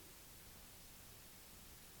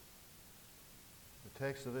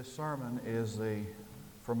text of this sermon is the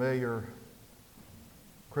familiar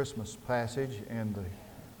Christmas passage in the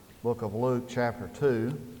book of Luke, chapter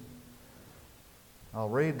 2. I'll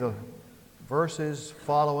read the verses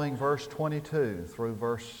following verse 22 through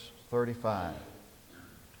verse 35.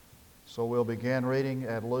 So we'll begin reading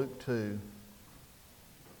at Luke 2,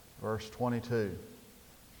 verse 22.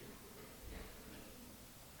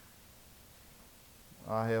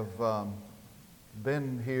 I have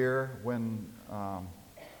been here when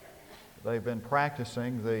they've been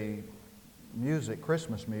practicing the music,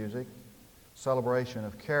 Christmas music, celebration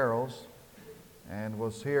of carols, and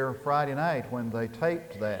was here Friday night when they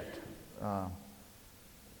taped that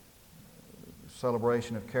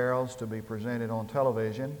celebration of carols to be presented on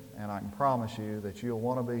television, and I can promise you that you'll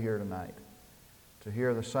want to be here tonight to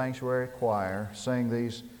hear the sanctuary choir sing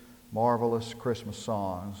these marvelous Christmas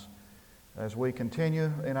songs as we continue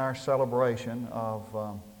in our celebration of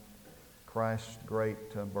Christ's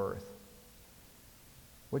great birth.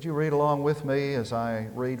 Would you read along with me as I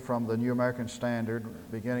read from the New American Standard,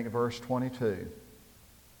 beginning at verse 22?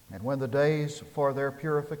 And when the days for their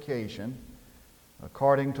purification,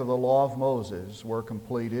 according to the law of Moses, were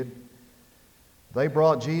completed, they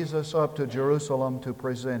brought Jesus up to Jerusalem to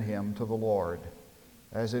present him to the Lord.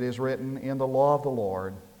 As it is written in the law of the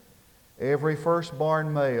Lord, every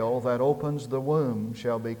firstborn male that opens the womb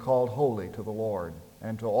shall be called holy to the Lord,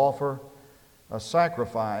 and to offer a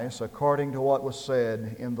sacrifice according to what was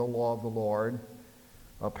said in the law of the Lord,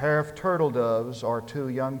 a pair of turtle doves or 2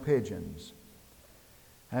 young pigeons.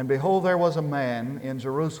 And behold, there was a man in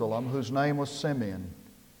Jerusalem whose name was Simeon,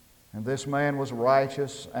 and this man was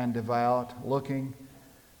righteous and devout, looking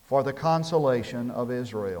for the consolation of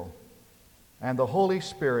Israel. And the Holy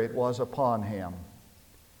Spirit was upon him.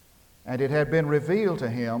 And it had been revealed to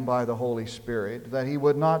him by the Holy Spirit that he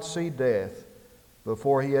would not see death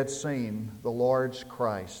before he had seen the Lord's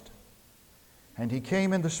Christ. And he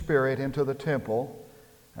came in the Spirit into the temple,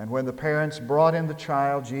 and when the parents brought in the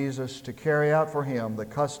child Jesus to carry out for him the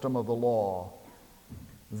custom of the law,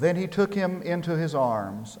 then he took him into his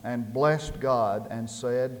arms and blessed God and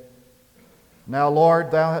said, Now,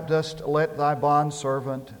 Lord, thou dost let thy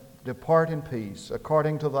bondservant depart in peace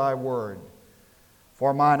according to thy word.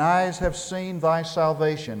 For mine eyes have seen thy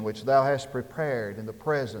salvation, which thou hast prepared in the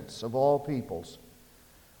presence of all peoples,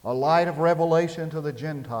 a light of revelation to the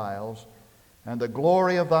Gentiles, and the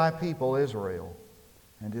glory of thy people Israel.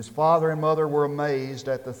 And his father and mother were amazed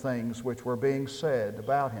at the things which were being said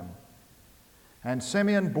about him. And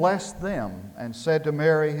Simeon blessed them, and said to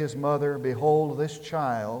Mary his mother, Behold, this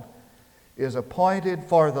child is appointed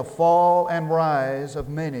for the fall and rise of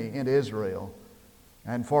many in Israel,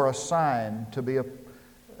 and for a sign to be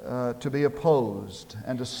opposed,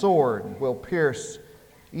 and a sword will pierce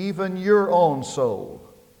even your own soul,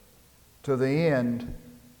 to the end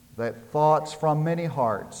that thoughts from many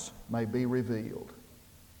hearts may be revealed.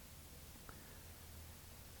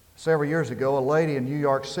 Several years ago, a lady in New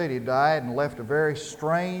York City died and left a very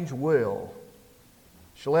strange will.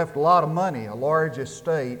 She left a lot of money, a large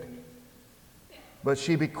estate, but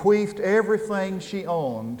she bequeathed everything she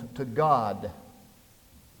owned to God.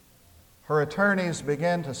 Her attorneys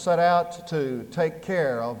began to set out to take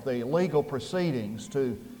care of the legal proceedings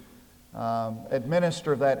to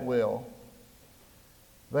administer that will.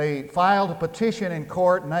 They filed a petition in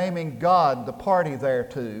court naming God the party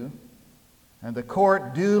thereto, and the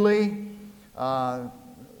court duly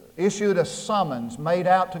issued a summons made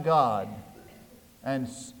out to God and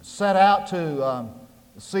set out to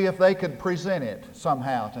see if they could present it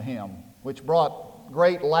somehow to Him, which brought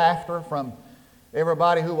great laughter from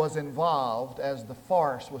everybody who was involved as the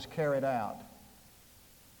farce was carried out.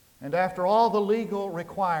 And after all the legal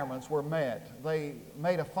requirements were met, they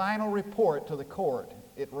made a final report to the court.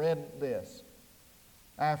 It read this: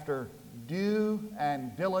 After due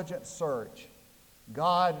and diligent search,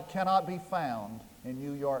 God cannot be found in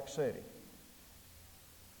New York City.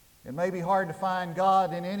 It may be hard to find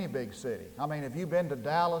God in any big city. I mean, have you been to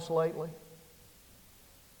Dallas lately?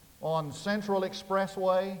 On Central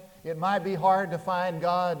Expressway, it might be hard to find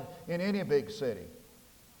God in any big city.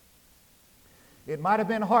 It might have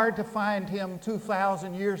been hard to find Him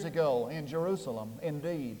 2,000 years ago in Jerusalem,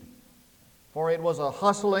 indeed. For it was a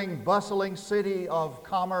hustling, bustling city of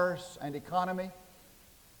commerce and economy.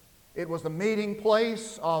 It was the meeting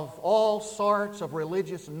place of all sorts of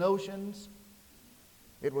religious notions.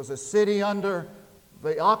 It was a city under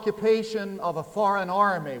the occupation of a foreign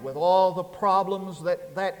army with all the problems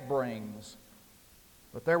that brings.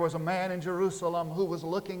 But there was a man in Jerusalem who was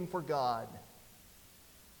looking for God.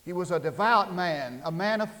 He was a devout man, a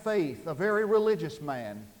man of faith, a very religious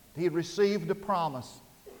man. He had received a promise.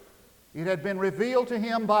 It had been revealed to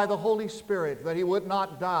him by the Holy Spirit that he would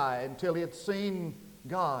not die until he had seen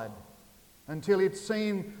God, until he had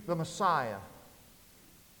seen the Messiah.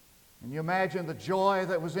 And you imagine the joy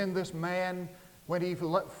that was in this man when he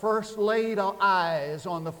first laid eyes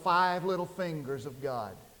on the 5 little fingers of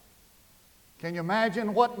God. Can you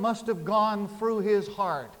imagine what must have gone through his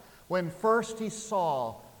heart when first he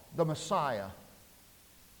saw the Messiah?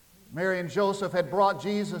 Mary and Joseph had brought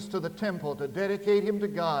Jesus to the temple to dedicate him to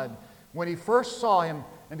God. When he first saw him,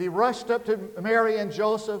 and he rushed up to Mary and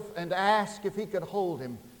Joseph and asked if he could hold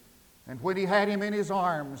him. And when he had him in his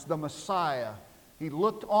arms, the Messiah, he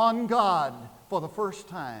looked on God for the first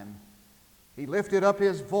time. He lifted up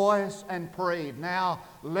his voice and prayed, "Now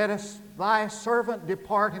let thy servant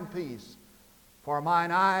depart in peace, for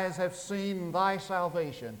mine eyes have seen thy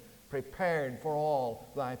salvation, prepared for all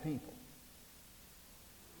thy people."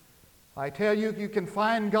 I tell you, you can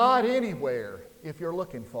find God anywhere if you're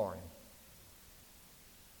looking for Him.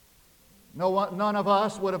 None of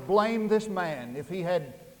us would have blamed this man if he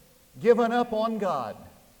had given up on God.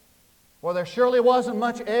 Well, there surely wasn't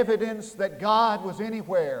much evidence that God was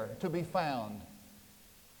anywhere to be found.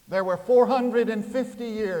 There were 450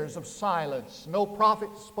 years of silence. No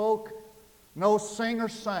prophet spoke, no singer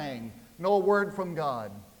sang, no word from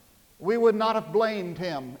God. We would not have blamed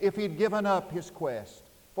him if he'd given up his quest.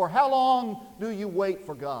 For how long do you wait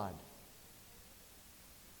for God?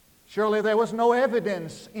 Surely there was no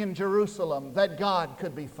evidence in Jerusalem that God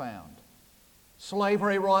could be found.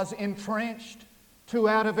 Slavery was entrenched. 2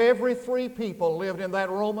 out of every 3 people lived in that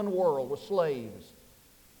Roman world with slaves.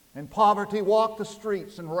 And poverty walked the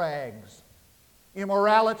streets in rags.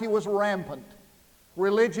 Immorality was rampant.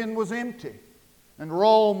 Religion was empty. And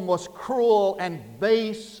Rome was cruel and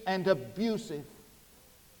base and abusive.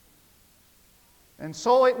 And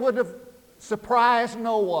so it would have surprised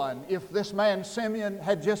no one if this man Simeon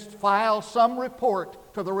had just filed some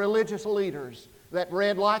report to the religious leaders that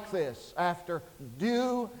read like this: after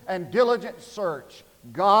due and diligent search,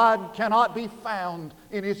 God cannot be found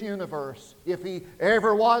in His universe. If He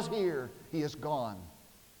ever was here, He is gone.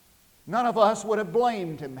 None of us would have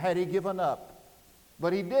blamed him had he given up,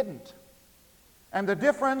 but he didn't. And the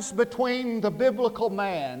difference between the biblical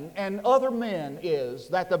man and other men is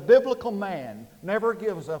that the biblical man never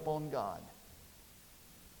gives up on God.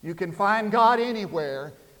 You can find God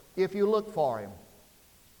anywhere if you look for Him.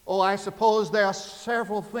 Oh, I suppose there are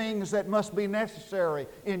several things that must be necessary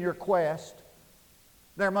in your quest.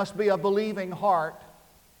 There must be a believing heart.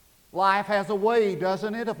 Life has a way,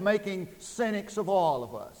 doesn't it, of making cynics of all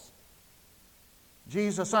of us.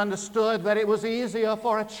 Jesus understood that it was easier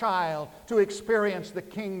for a child to experience the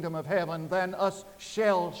kingdom of heaven than us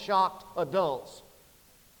shell-shocked adults.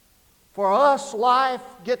 For us, life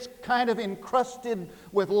gets kind of encrusted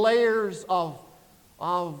with layers of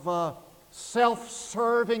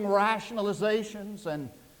self-serving rationalizations and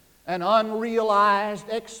unrealized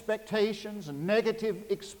expectations and negative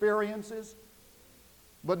experiences.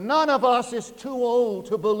 But none of us is too old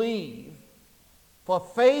to believe. For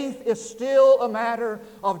faith is still a matter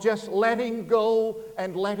of just letting go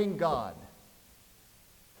and letting God.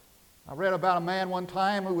 I read about a man one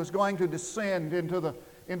time who was going to descend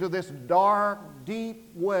into this dark,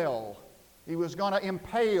 deep well. He was going to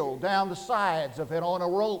impale down the sides of it on a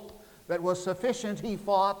rope that was sufficient, he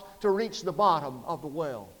thought, to reach the bottom of the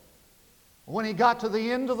well. When he got to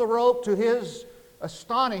the end of the rope, to his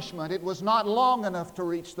astonishment, it was not long enough to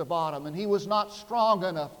reach the bottom, and he was not strong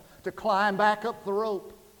enough to climb back up the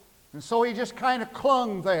rope. And so he just kind of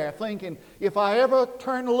clung there, thinking, if I ever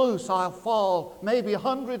turn loose, I'll fall maybe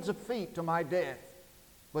hundreds of feet to my death.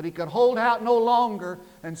 But he could hold out no longer,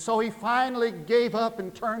 and so he finally gave up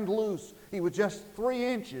and turned loose. He was just 3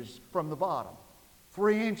 inches from the bottom,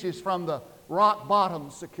 3 inches from the rock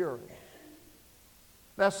bottom security.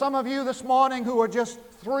 There's some of you this morning who are just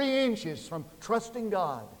 3 inches from trusting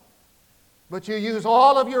God. But you use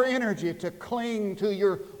all of your energy to cling to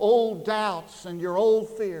your old doubts and your old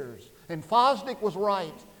fears. And Fosdick was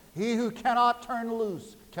right. He who cannot turn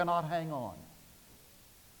loose cannot hang on.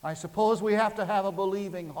 I suppose we have to have a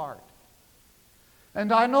believing heart.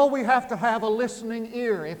 And I know we have to have a listening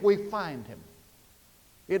ear if we find Him.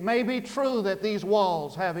 It may be true that these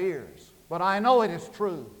walls have ears, but I know it is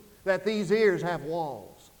true that these ears have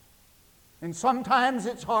walls. And sometimes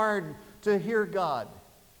it's hard to hear God.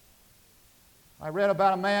 I read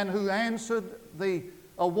about a man who answered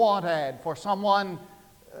a want ad for someone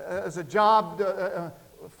as a job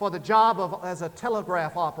for the job as a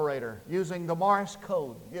telegraph operator using the Morse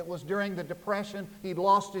code. It was during the Depression. He'd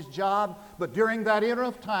lost his job, but during that interim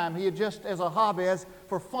of time, he had just as a hobby, as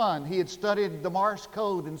for fun, he had studied the Morse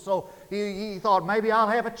code, and so he thought, maybe I'll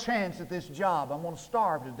have a chance at this job. I'm going to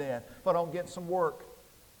starve to death if I don't get some work.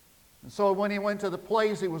 And so when he went to the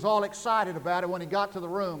place, he was all excited about it. When he got to the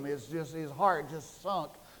room, his heart just sunk,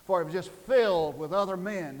 for it was just filled with other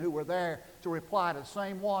men who were there to reply to the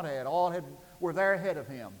same want ad. All were there ahead of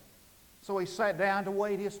him. So he sat down to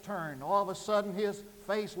wait his turn. All of a sudden, his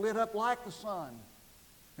face lit up like the sun.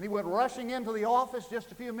 And he went rushing into the office.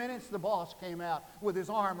 Just a few minutes, the boss came out with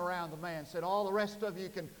his arm around the man, said, all the rest of you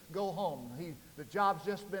can go home. The job's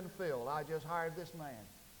just been filled. I just hired this man.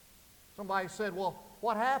 Somebody said, well,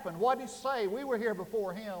 what happened? What did he say? We were here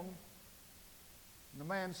before him. And the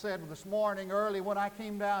man said, this morning early when I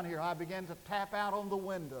came down here, I began to tap out on the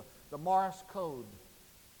window the Morse code.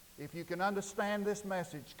 If you can understand this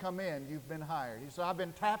message, come in. You've been hired. He said, I've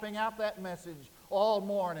been tapping out that message all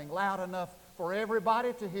morning, loud enough for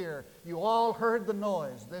everybody to hear. You all heard the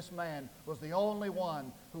noise. This man was the only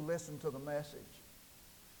one who listened to the message.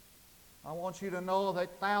 I want you to know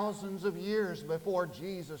that thousands of years before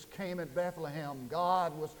Jesus came at Bethlehem,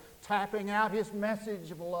 God was tapping out His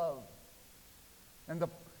message of love. And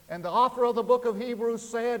the author of the book of Hebrews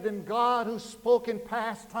said, and God who spoke in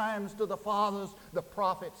past times to the fathers, the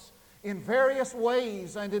prophets, in various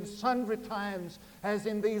ways and in sundry times, has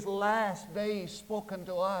in these last days spoken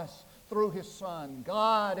to us through His Son.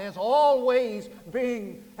 God has always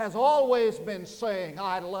been saying,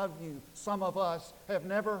 I love you. Some of us have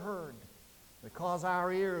never heard because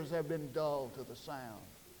our ears have been dull to the sound.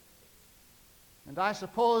 And I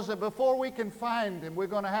suppose that before we can find Him, we're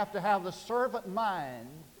going to have the servant mind.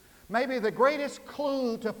 Maybe the greatest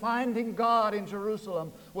clue to finding God in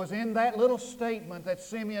Jerusalem was in that little statement that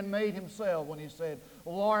Simeon made himself when he said,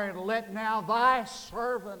 Lord, let now Thy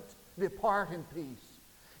servant depart in peace.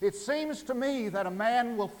 It seems to me that a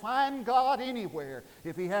man will find God anywhere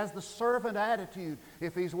if he has the servant attitude,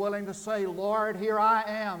 if he's willing to say, Lord, here I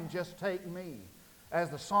am, just take me. As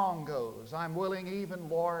the song goes, I'm willing even,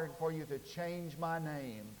 Lord, for you to change my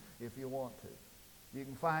name if you want to. You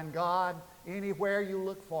can find God anywhere you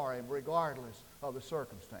look for Him, regardless of the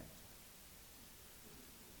circumstance.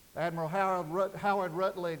 Admiral Howard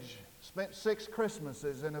Rutledge spent 6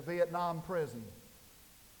 Christmases in a Vietnam prison.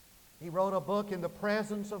 He wrote a book, In the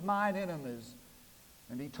Presence of Mine Enemies,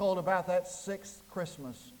 and he told about that 6th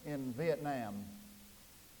Christmas in Vietnam.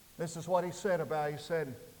 This is what he said about it. He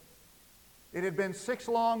said, it had been 6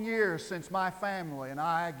 long years since my family and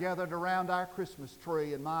I gathered around our Christmas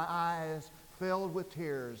tree, and my eyes filled with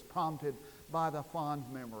tears prompted by the fond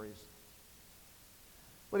memories.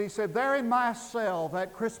 But he said, there in my cell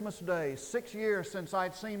that Christmas day, 6 years since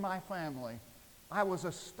I'd seen my family, I was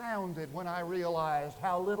astounded when I realized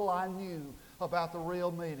how little I knew about the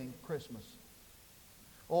real meaning of Christmas.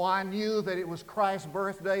 Oh, I knew that it was Christ's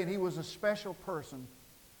birthday and He was a special person.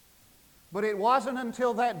 But it wasn't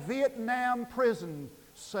until that Vietnam prison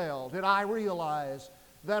cell did I realize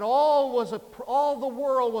that all the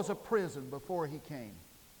world was a prison before He came.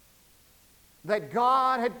 That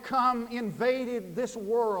God had come, invaded this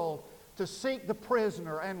world to seek the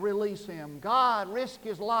prisoner and release him. God risked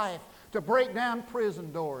His life to break down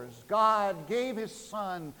prison doors. God gave His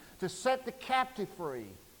Son to set the captive free.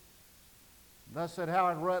 Thus said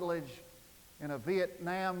Howard Rutledge, in a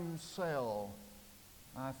Vietnam cell,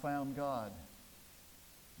 I found God.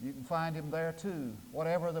 You can find Him there too,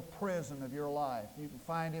 whatever the prison of your life. You can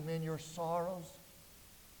find Him in your sorrows.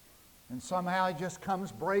 And somehow He just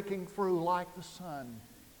comes breaking through like the sun.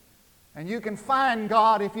 And you can find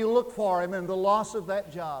God if you look for Him in the loss of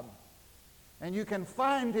that job. And you can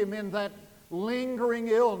find Him in that lingering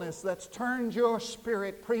illness that's turned your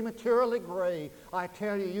spirit prematurely gray. I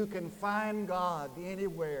tell you, you can find God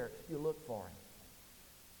anywhere you look for Him.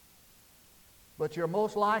 But you're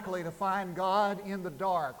most likely to find God in the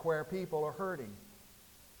dark where people are hurting.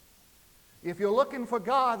 If you're looking for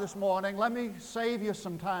God this morning, let me save you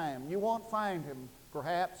some time. You won't find Him,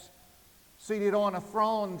 perhaps, seated on a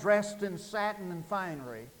throne dressed in satin and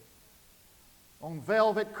finery, on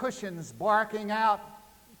velvet cushions barking out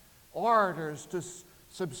orders to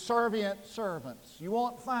subservient servants. You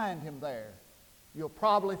won't find Him there. You'll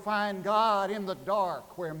probably find God in the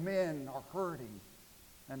dark where men are hurting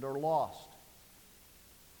and are lost.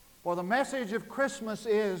 For the message of Christmas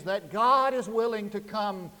is that God is willing to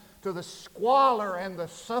come to the squalor and the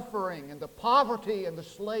suffering and the poverty and the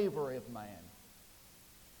slavery of man.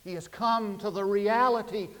 He has come to the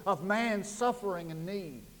reality of man's suffering and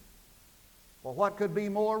need. For what could be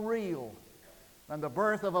more real than the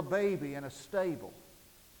birth of a baby in a stable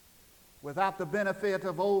without the benefit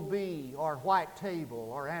of OB or white table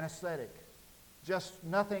or anesthetic. Just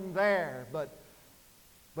nothing there but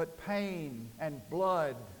pain and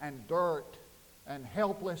blood and dirt and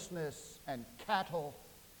helplessness and cattle.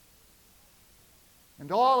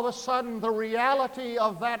 And all of a sudden, the reality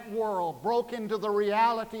of that world broke into the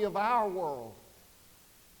reality of our world.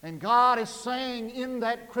 And God is saying in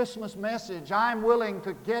that Christmas message, I'm willing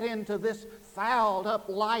to get into this fouled up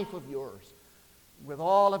life of yours with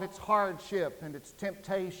all of its hardship and its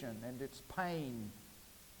temptation and its pain.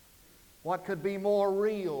 What could be more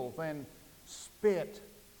real than spit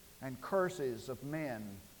and curses of men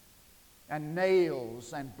and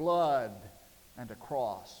nails and blood and a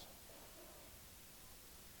cross?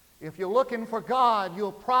 If you're looking for God,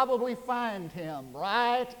 you'll probably find Him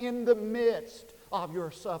right in the midst of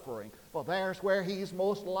your suffering, for there's where He's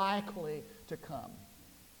most likely to come.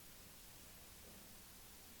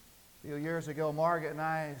 A few years ago, Margaret and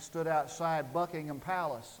I stood outside Buckingham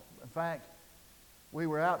Palace. In fact, we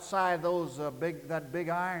were outside that big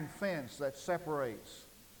iron fence that separates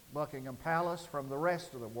Buckingham Palace from the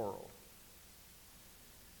rest of the world.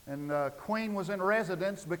 And the Queen was in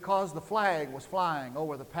residence because the flag was flying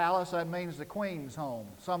over the palace. That means the Queen's home.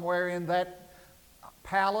 Somewhere in that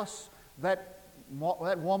palace, that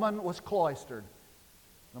woman was cloistered.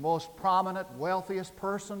 The most prominent, wealthiest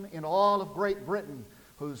person in all of Great Britain,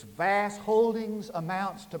 whose vast holdings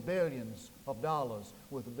amounts to billions of dollars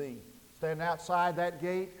with a B. Standing outside that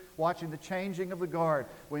gate, watching the changing of the guard,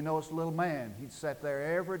 we noticed a little man. He'd sat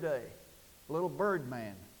there every day, a little bird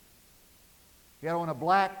man. He had on a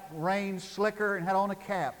black rain slicker and had on a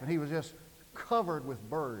cap, and he was just covered with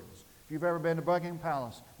birds. If you've ever been to Buckingham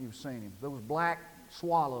Palace, you've seen him. Those black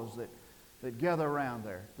swallows that gather around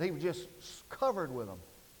there. He was just covered with them.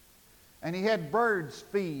 And he had birds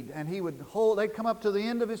feed, and they'd come up to the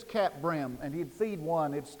end of his cap brim, and he'd feed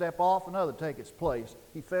one, it'd step off, another take its place.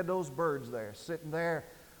 He fed those birds there, sitting there,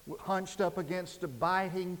 hunched up against a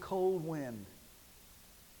biting cold wind.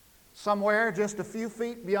 Somewhere just a few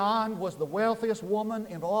feet beyond was the wealthiest woman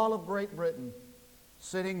in all of Great Britain.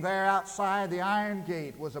 Sitting there outside the iron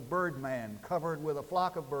gate was a birdman covered with a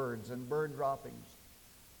flock of birds and bird droppings.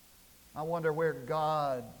 I wonder where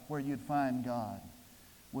you'd find God.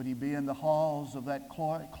 Would He be in the halls of that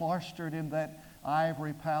cloistered in that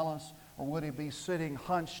ivory palace, or would He be sitting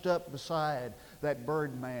hunched up beside that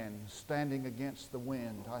birdman standing against the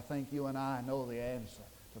wind? I think you and I know the answer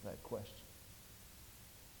to that question.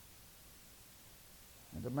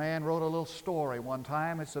 And a man wrote a little story one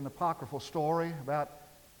time. It's an apocryphal story about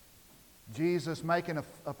Jesus making an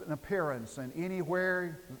appearance in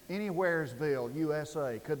Anywheresville,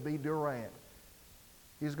 USA. Could be Durant.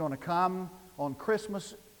 He's going to come on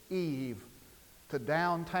Christmas Eve to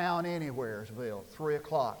downtown Anywheresville, 3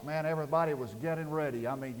 o'clock. Man, everybody was getting ready.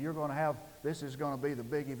 I mean, this is going to be the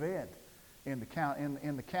big event in the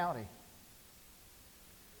county.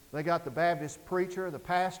 They got the Baptist preacher, the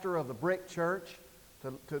pastor of the brick church,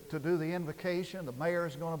 to do the invocation. The mayor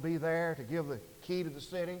is going to be there to give the key to the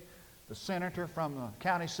city. The senator from the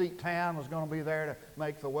county seat town was going to be there to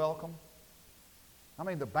make the welcome. I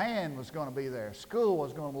mean, the band was going to be there. School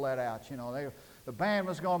was going to let out. The band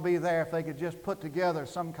was going to be there if they could just put together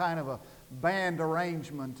some kind of a band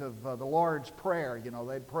arrangement of the Lord's Prayer.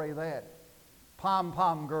 They'd pray that.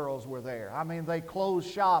 Pom-pom girls were there. I mean, they closed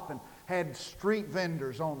shop and had street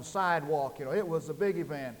vendors on the sidewalk. It was a big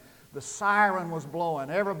event. The siren was blowing.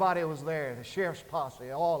 Everybody was there. The sheriff's posse,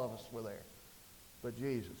 all of us were there. But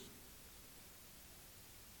Jesus.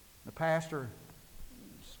 The pastor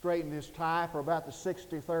straightened his tie for about the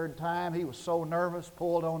 63rd time. He was so nervous,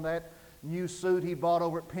 pulled on that new suit he bought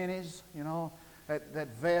over at Penny's.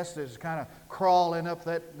 That vest is kind of crawling up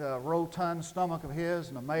that rotund stomach of his,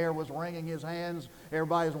 and the mayor was wringing his hands.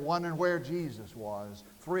 Everybody was wondering where Jesus was.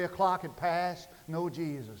 3 o'clock had passed, no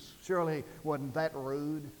Jesus. Surely wasn't that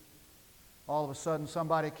rude. All of a sudden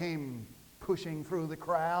somebody came pushing through the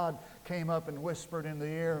crowd, came up and whispered in the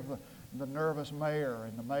ear of the nervous mayor,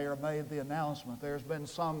 and the mayor made the announcement. There's been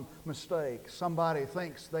some mistake. Somebody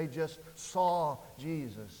thinks they just saw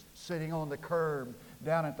Jesus sitting on the curb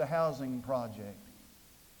down at the housing project,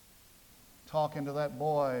 talking to that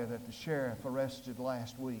boy that the sheriff arrested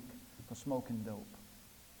last week for smoking dope.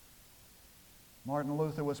 Martin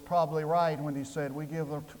Luther was probably right when he said, we give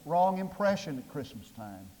the wrong impression at Christmas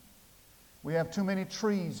time. We have too many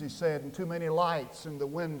trees, he said, and too many lights in the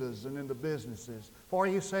windows and in the businesses. For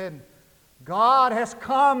he said, God has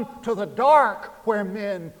come to the dark where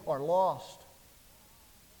men are lost.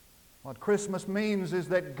 What Christmas means is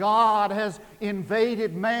that God has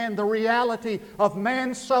invaded man, the reality of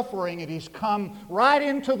man's suffering, and He's come right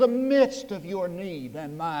into the midst of your need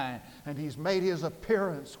and mine, and He's made His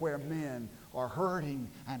appearance where men are hurting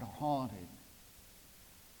and are haunted.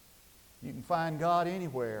 You can find God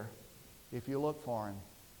anywhere if you look for Him,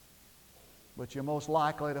 but you're most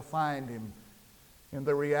likely to find Him in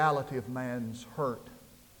the reality of man's hurt.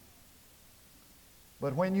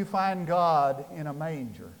 But when you find God in a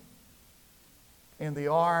manger, in the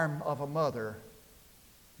arm of a mother,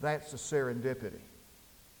 that's a serendipity.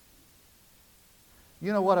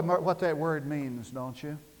 You know what that word means, don't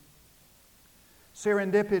you?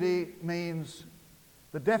 Serendipity means,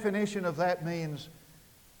 the definition of that means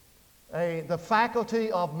the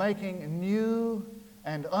faculty of making new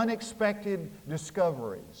and unexpected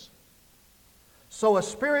discoveries. So a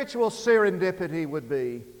spiritual serendipity would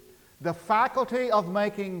be the faculty of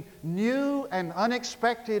making new and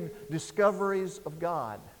unexpected discoveries of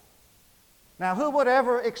God. Now, who would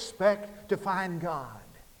ever expect to find God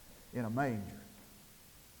in a manger?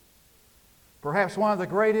 Perhaps one of the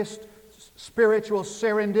greatest spiritual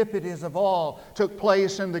serendipities of all took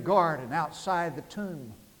place in the garden outside the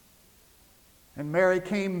tomb. And Mary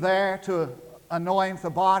came there to anoint the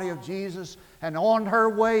body of Jesus, and on her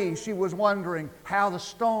way she was wondering how the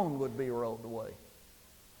stone would be rolled away.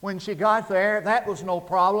 When she got there, that was no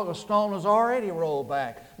problem. The stone was already rolled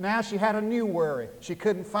back. Now she had a new worry. She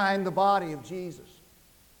couldn't find the body of Jesus.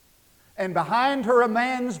 And behind her a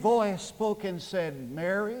man's voice spoke and said,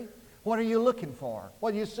 "Mary, what are you looking for?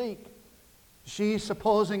 What do you seek?" She,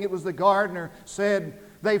 supposing it was the gardener, said,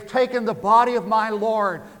 "They've taken the body of my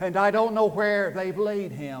Lord, and I don't know where they've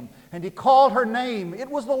laid Him." And he called her name. It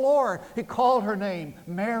was the Lord. He called her name,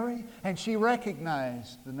 Mary, and she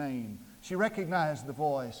recognized the name. She recognized the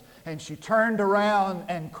voice, and she turned around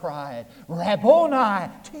and cried,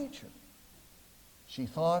 "Rabboni, teacher." She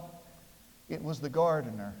thought it was the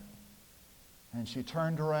gardener, and she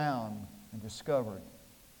turned around and discovered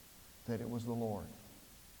that it was the Lord.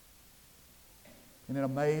 Isn't it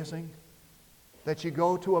amazing that you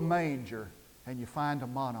go to a manger and you find a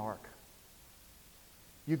monarch?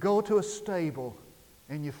 You go to a stable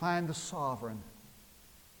and you find the sovereign.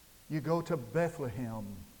 You go to Bethlehem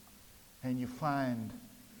and you find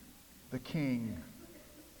the King.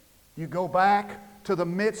 You go back to the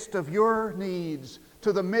midst of your needs,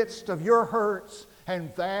 to the midst of your hurts,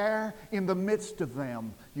 and there, in the midst of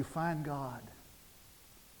them, you find God.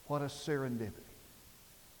 What a serendipity.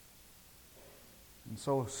 And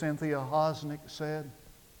so Cynthia Hosnick said,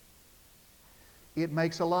 it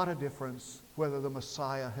makes a lot of difference whether the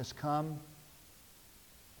Messiah has come.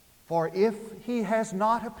 For if He has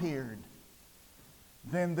not appeared,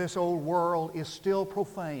 then this old world is still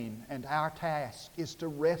profane, and our task is to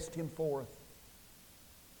wrest Him forth.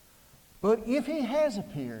 But if He has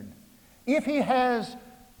appeared, if He has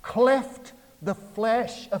cleft the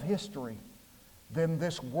flesh of history, then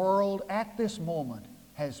this world at this moment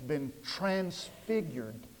has been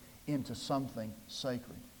transfigured into something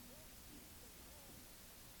sacred.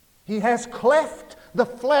 He has cleft the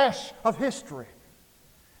flesh of history,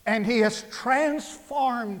 and He has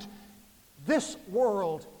transformed this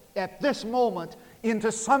world at this moment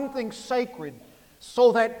into something sacred,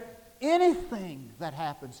 so that anything that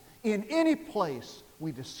happens in any place,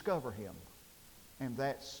 we discover Him. And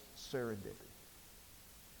that's serendipity.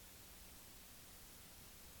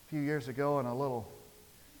 A few years ago, in a little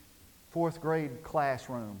 4th grade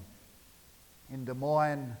classroom in Des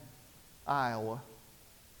Moines, Iowa,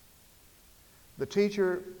 the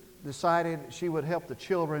teacher decided she would help the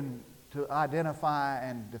children to identify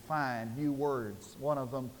and define new words. One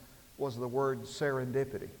of them was the word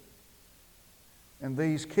serendipity. And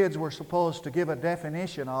these kids were supposed to give a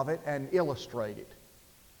definition of it and illustrate it.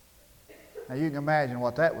 Now you can imagine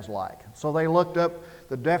what that was like. So they looked up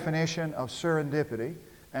the definition of serendipity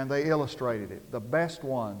and they illustrated it. The best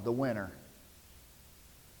one, the winner.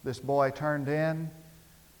 This boy turned in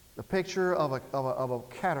the picture of a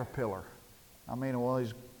caterpillar. I mean, one of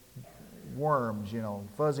these worms,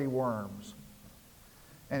 fuzzy worms.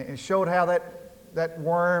 And it showed how that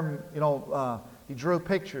worm, he drew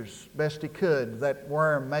pictures best he could, that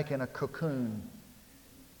worm making a cocoon.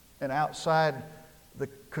 And outside the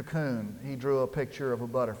cocoon, he drew a picture of a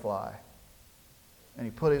butterfly. And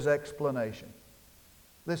he put his explanation.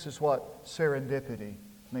 This is what serendipity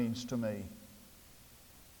means to me.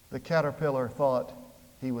 The caterpillar thought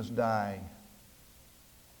he was dying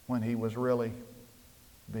when he was really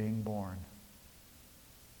being born.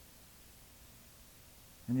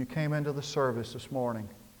 And you came into the service this morning,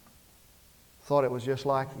 thought it was just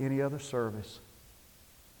like any other service,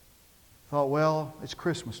 Thought, well, it's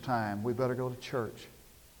Christmas time. We better go to church.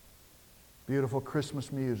 Beautiful Christmas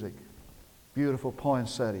music. Beautiful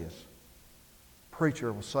poinsettias.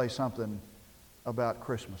 Preacher will say something about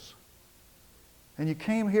Christmas. And you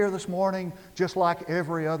came here this morning just like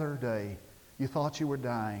every other day. You thought you were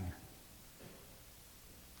dying.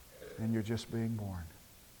 And you're just being born.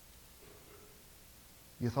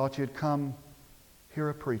 You thought you'd come hear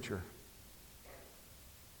a preacher.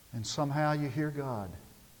 And somehow you hear God.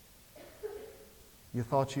 You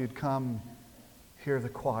thought you'd come hear the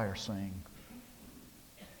choir sing.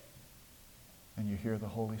 And you hear the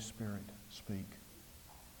Holy Spirit speak.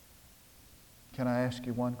 Can I ask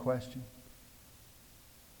you one question?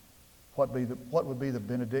 What would be the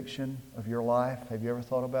benediction of your life? Have you ever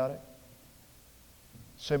thought about it?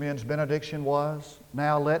 Simeon's benediction was,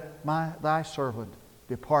 "Now let thy servant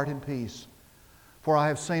depart in peace, for I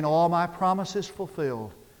have seen all my promises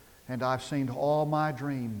fulfilled, and I've seen all my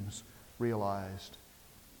dreams realized."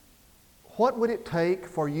 What would it take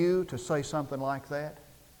for you to say something like that?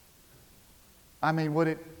 I mean,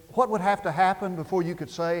 what would have to happen before you could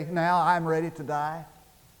say, "Now I'm ready to die"?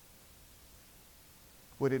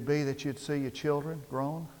 Would it be that you'd see your children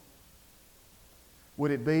grown?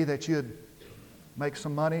 Would it be that you'd make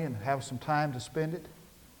some money and have some time to spend it?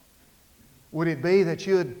 Would it be that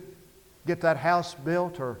you'd get that house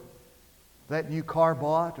built or that new car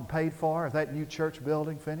bought and paid for or that new church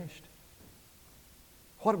building finished?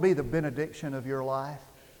 What would be the benediction of your life?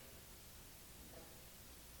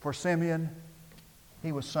 For Simeon,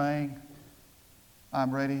 he was saying,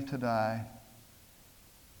 "I'm ready to die.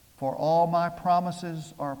 For all my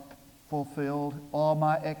promises are fulfilled, all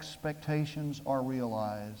my expectations are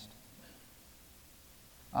realized.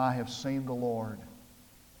 I have seen the Lord,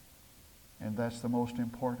 and that's the most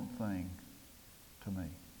important thing to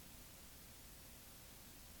me."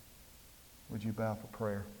 Would you bow for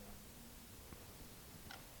prayer?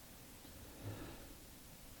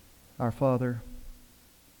 Our Father,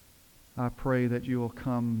 I pray that you will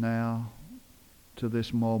come now to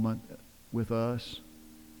this moment with us.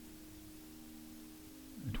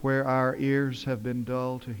 And where our ears have been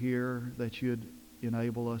dull to hear, that you'd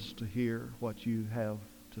enable us to hear what you have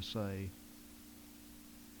to say,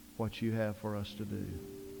 what you have for us to do.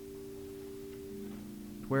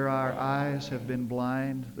 Where our eyes have been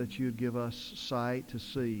blind, that you'd give us sight to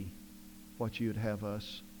see what you'd have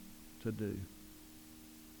us to do.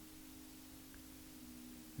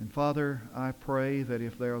 And Father, I pray that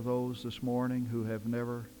if there are those this morning who have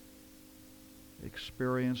never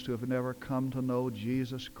experienced, who have never come to know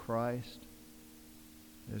Jesus Christ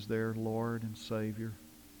as their Lord and Savior,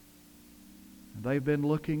 and they've been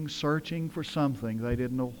looking, searching for something, they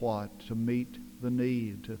didn't know what, to meet the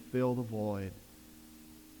need, to fill the void,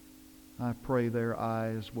 I pray their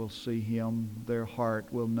eyes will see Him, their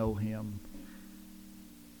heart will know Him,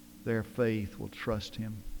 their faith will trust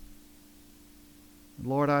Him.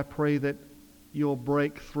 Lord, I pray that you'll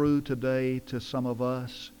break through today to some of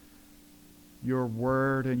us your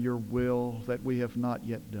word and your will that we have not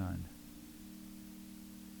yet done.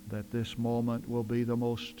 That this moment will be the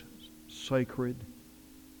most sacred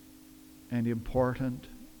and important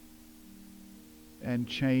and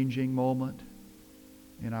changing moment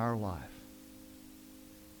in our life.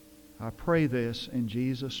 I pray this in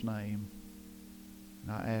Jesus' name,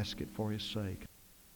 and I ask it for His sake.